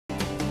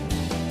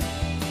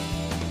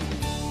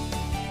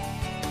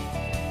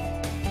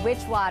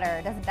Witch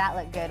water. Doesn't that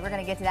look good? We're going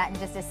to get to that in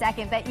just a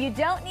second. But you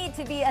don't need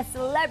to be a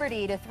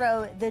celebrity to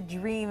throw the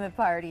dream of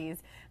parties.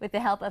 With the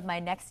help of my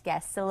next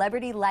guest,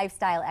 celebrity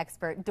lifestyle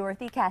expert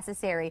Dorothy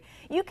Cascerceri,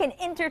 you can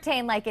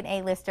entertain like an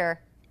A-lister.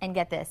 And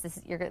get this,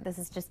 this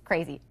is just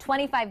crazy.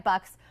 25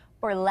 bucks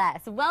or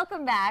less.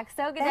 Welcome back.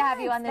 So good to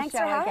have you on the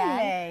show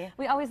again.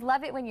 We always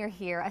love it when you're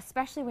here,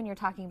 especially when you're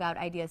talking about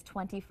ideas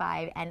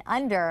 25 and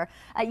under.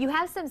 You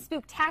have some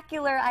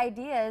spooktacular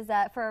ideas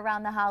for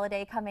around the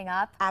holiday coming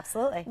up.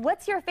 Absolutely.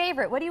 What's your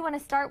favorite? What do you want to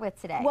start with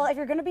today? Well, if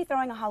you're going to be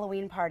throwing a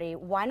Halloween party,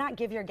 why not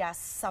give your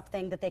guests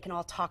something that they can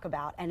all talk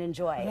about and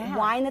enjoy? Yeah.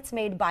 Wine that's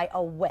made by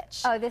a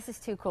witch. Oh, this is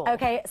too cool.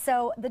 Okay,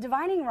 so the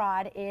Divining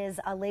Rod is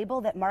a label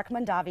that Mark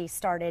Mondavi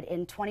started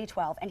in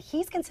 2012, and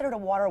he's considered a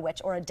water witch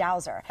or a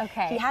dowser.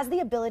 Okay. He has the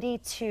ability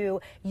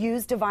to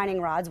use divining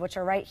rods, which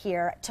are right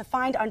here, to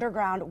find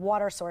underground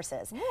water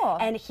sources. Ooh.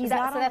 And he's so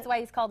that's why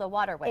he's called a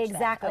water witch.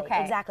 Exactly,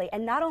 Okay. exactly.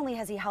 And not only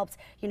has he helped,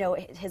 you know,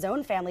 his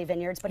own family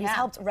vineyards, but he's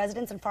helped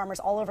residents and farmers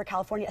all over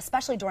California,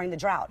 especially during the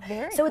drought.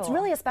 Very so cool. It's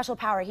really a special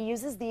power. He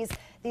uses these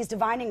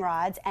divining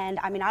rods, and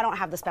I mean, I don't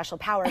have the special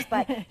powers,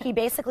 but he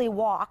basically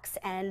walks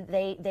and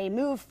they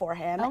move for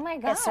him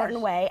a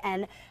certain way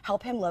and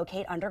help him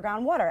locate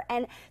underground water.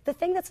 And the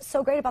thing that's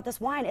so great about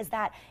this wine is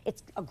that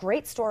it's a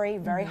great story,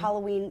 very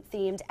Halloween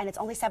themed, and it's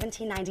only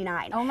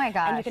 $17.99. Oh my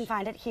gosh. And you can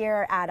find it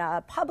here at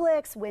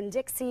Publix,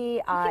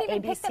 Winn-Dixie,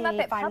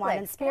 ABC, Fine Wine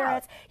and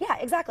Spirits. Yeah,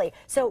 exactly.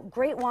 So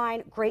great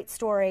wine, great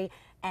story,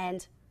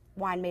 and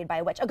wine made by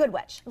a witch, a good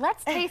witch.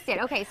 Let's taste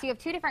it. Okay, so you have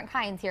two different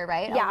kinds here,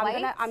 right?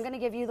 Yeah, I'm gonna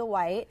give you the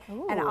white,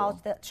 and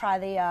I'll try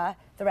the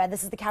red.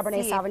 This is the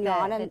Cabernet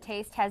Sauvignon. The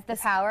taste has the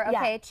power.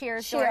 Okay,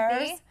 cheers,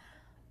 Dorothy.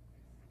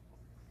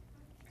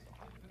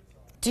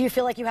 Do you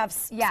feel like you have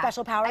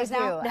special powers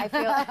now? I do.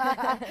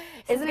 I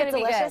feel. Isn't it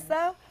delicious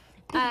though?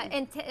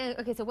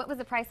 Okay, so what was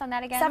the price on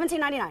that again?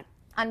 $17.99.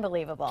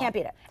 Unbelievable. Can't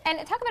beat it. And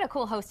talk about a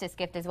cool hostess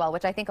gift as well,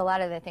 which I think a lot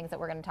of the things that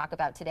we're going to talk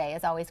about today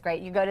is always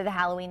great. You go to the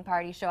Halloween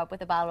party, show up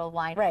with a bottle of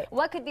wine. Right.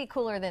 What could be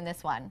cooler than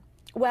this one?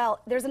 Well,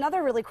 there's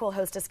another really cool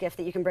hostess gift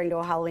that you can bring to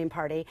a Halloween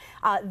party.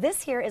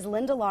 This here is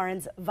Linda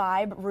Lauren's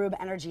Vibe Rube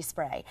Energy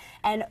Spray.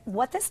 And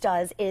what this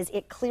does is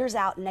it clears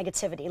out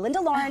negativity.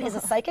 Linda Lauren is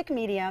a psychic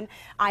medium.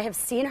 I have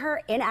seen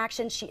her in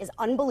action. She is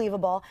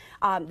unbelievable.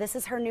 This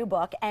is her new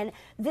book. And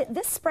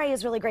this spray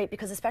is really great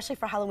because especially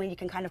for Halloween, you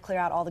can kind of clear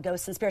out all the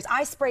ghosts and spirits.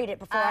 I sprayed it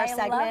before our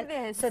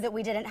segment so that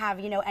we didn't have,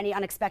 you know, any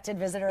unexpected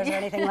visitors or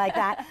anything like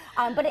that.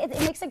 But it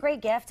makes a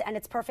great gift, and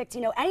it's perfect,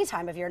 you know, any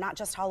time of year, not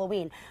just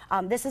Halloween.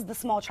 This is the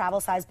small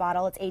travel size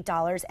bottle. It's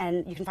 $8,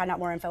 and you can find out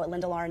more info at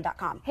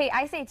lindalauren.com. Hey,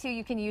 I say too,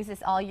 you can use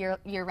this all year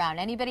round.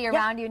 Anybody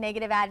around you,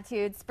 negative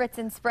attitude, spritz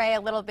and spray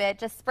a little bit,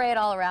 just spray it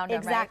all around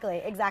them,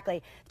 right?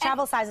 Exactly.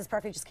 Travel size is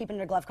perfect. Just keep it in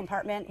your glove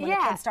compartment. When the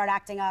kids start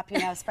acting up, you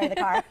know, spray the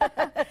car.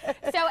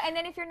 So, and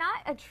then if you're not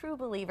a true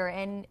believer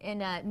in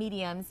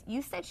mediums,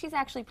 you said she's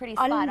actually pretty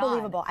spot on.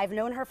 Unbelievable. I've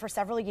known her for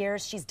several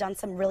years. She's done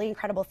some really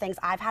incredible things.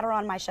 I've had her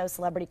on my show,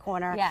 Celebrity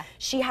Corner. Yeah.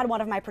 She had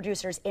one of my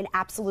producers in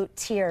absolute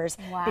tears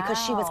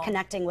because she was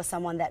connecting with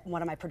someone that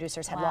one of my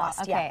producers had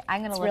lost. Okay, yeah.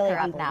 I'm going to look her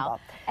up now.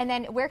 And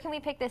then where can we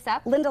pick this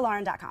up?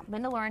 lindalauren.com.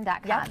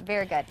 lindalauren.com. Yep.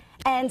 Very good.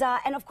 And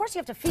of course you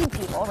have to feed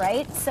people,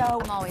 right? So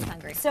I'm always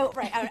hungry. So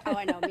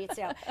I know, me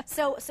too.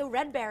 So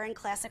Red Baron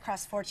Classic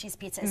Crust 4-cheese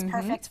pizza is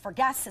perfect for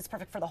guests. It's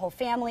perfect for the whole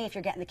family. If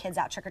you're getting the kids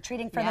out trick or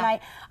treating for the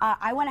night,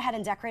 I went ahead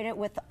and decorated it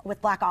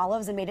with black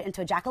olives and made it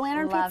into a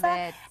jack-o'-lantern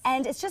pizza.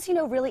 And it's just, you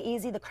know, really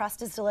easy. The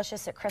crust is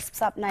delicious. It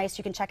crisps up nice.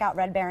 You can check out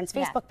Red Baron's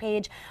Facebook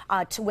page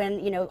to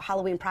win, you know,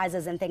 Halloween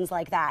prizes and things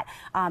like that.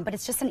 But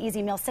it's just an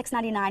easy meal,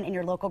 $6.99 in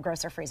your local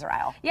grocer freezer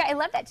aisle. Yeah, I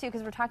love that too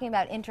because we're talking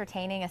about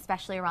entertaining,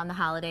 especially around the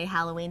holiday,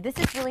 Halloween. This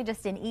is really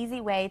just an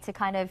easy way to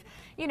kind of,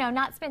 you know,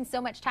 not spend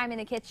so much time in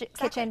the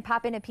kitchen,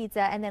 pop in a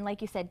pizza, and then,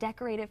 like you said,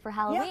 decorate it for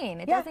Halloween.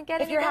 It doesn't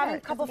get any better. If you're having a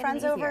couple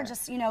friends over,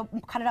 just, you know,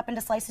 cut it up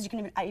into slices. You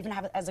can even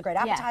have it as a great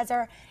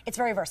appetizer. It's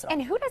very versatile.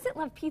 And who doesn't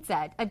love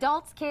pizza?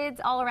 Adults,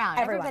 kids, all around.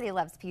 Everyone. Everybody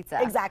loves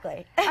pizza.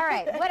 Exactly. All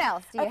right, what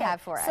else do you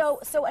have for us?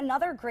 So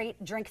another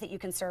great drink that you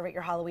can serve at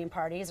your Halloween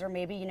parties, or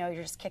maybe, you know,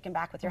 you're just kicking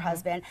back with your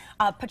husband,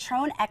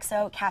 Patron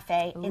XO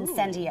Cafe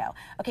Incendio.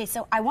 Okay,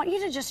 so I want you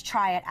to just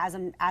try it as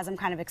I'm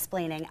kind of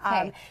explaining.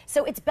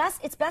 So it's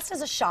best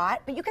as a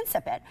shot, but you can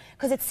sip it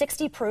because it's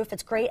 60 proof.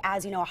 It's great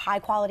as, you know, a high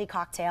quality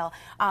cocktail.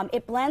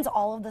 It blends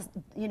all of the,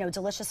 you know,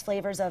 delicious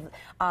flavors of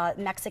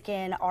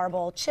Mexican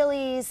arbol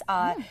chilies,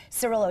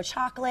 Cirillo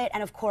chocolate,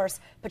 and of course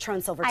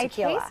Patron Silver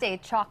Tequila. I taste a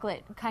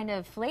chocolate kind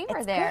of flavor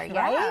it's there, good,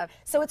 right?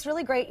 So it's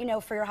really great, you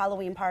know, for your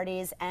Halloween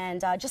parties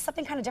and just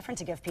something kind of different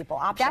to give people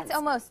options. That's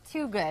almost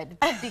too good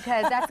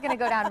because that's going to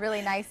go down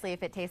really nicely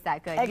if it tastes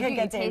that good. It could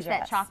get taste dangerous.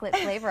 that chocolate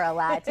flavor a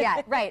lot.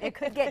 Yeah, right. It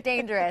could get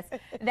dangerous.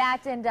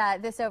 That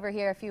and this over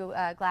here, a few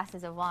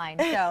glasses of wine.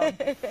 So,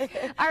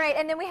 all right,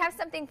 and then we have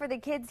something for the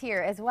kids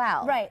here as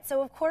well. Right.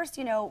 So of course,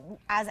 you know,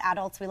 as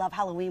adults, we love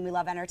Halloween, we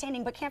love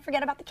entertaining, but can't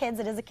forget about the kids.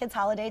 It is a kids'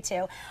 holiday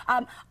too.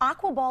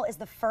 Aquaball is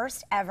the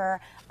first ever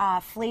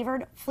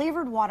flavored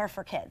water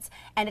for kids,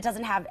 and it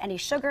doesn't have any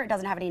sugar. It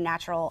doesn't have any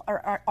natural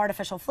or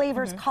artificial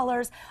flavors,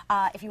 colors.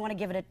 If you want to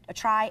give it a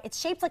try, it's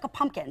shaped like a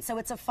pumpkin, so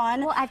it's a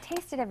fun. Well, I've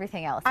tasted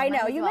everything else. I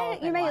know you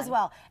may as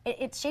well.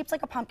 It's shaped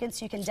like a pumpkin,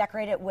 so you can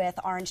decorate it with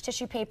orange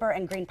tissue paper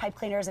and green pipe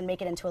cleaners and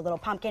make it into a little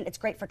pumpkin. It's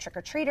great for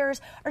trick-or-treaters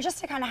or just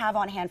to kind of have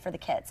on hand for the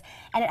kids.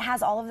 And it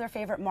has all of their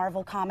favorite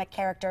Marvel comic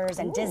characters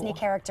and Disney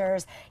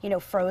characters. You know,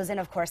 Frozen,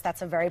 of course,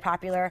 that's a very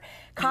popular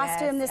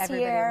costume this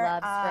year.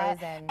 Everybody loves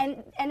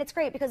Frozen. And it's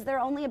great because they're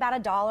only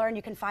about $1, and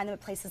you can find them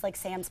at places like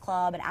Sam's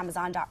Club and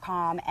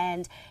Amazon.com.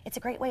 And it's a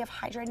great way of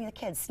hydrating the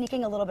kids,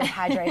 sneaking a little bit of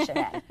hydration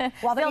in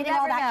while they're eating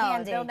all that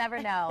candy. They'll never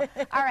know.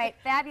 All right,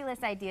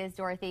 fabulous ideas,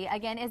 Dorothy.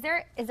 Again, is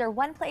there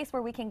one place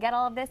where we can get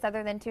all of this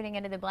other than tuning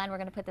into the blend? We're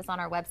going to put this on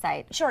our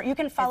website. Sure, you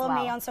can follow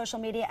me on social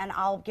media, and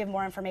I'll give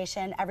more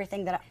information.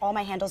 Everything all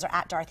my handles are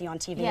at Dorothy on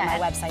TV, and my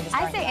website is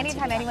I say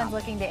anytime anyone's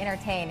looking to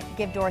entertain,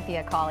 give Dorothy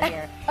a call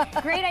here.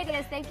 Great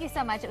ideas. Thank you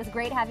so much. It was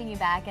great having you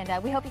back,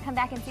 and we hope you come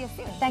back and see us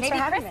soon. Thanks for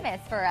having me. Maybe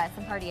Christmas for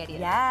some party ideas.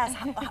 Yes,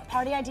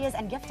 party ideas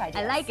and gift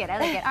ideas. I like it. I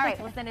like it. All right,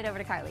 we'll send it over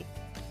to Carly.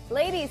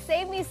 Ladies,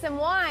 save me some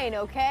wine,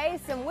 okay?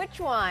 Some which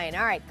wine?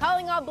 All right,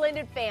 calling all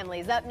blended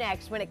families. Up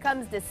next, when it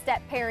comes to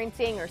step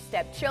parenting or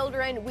step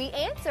children, we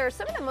answer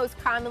some of the most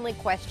commonly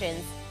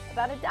questions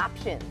about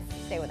adoptions.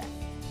 Stay with us.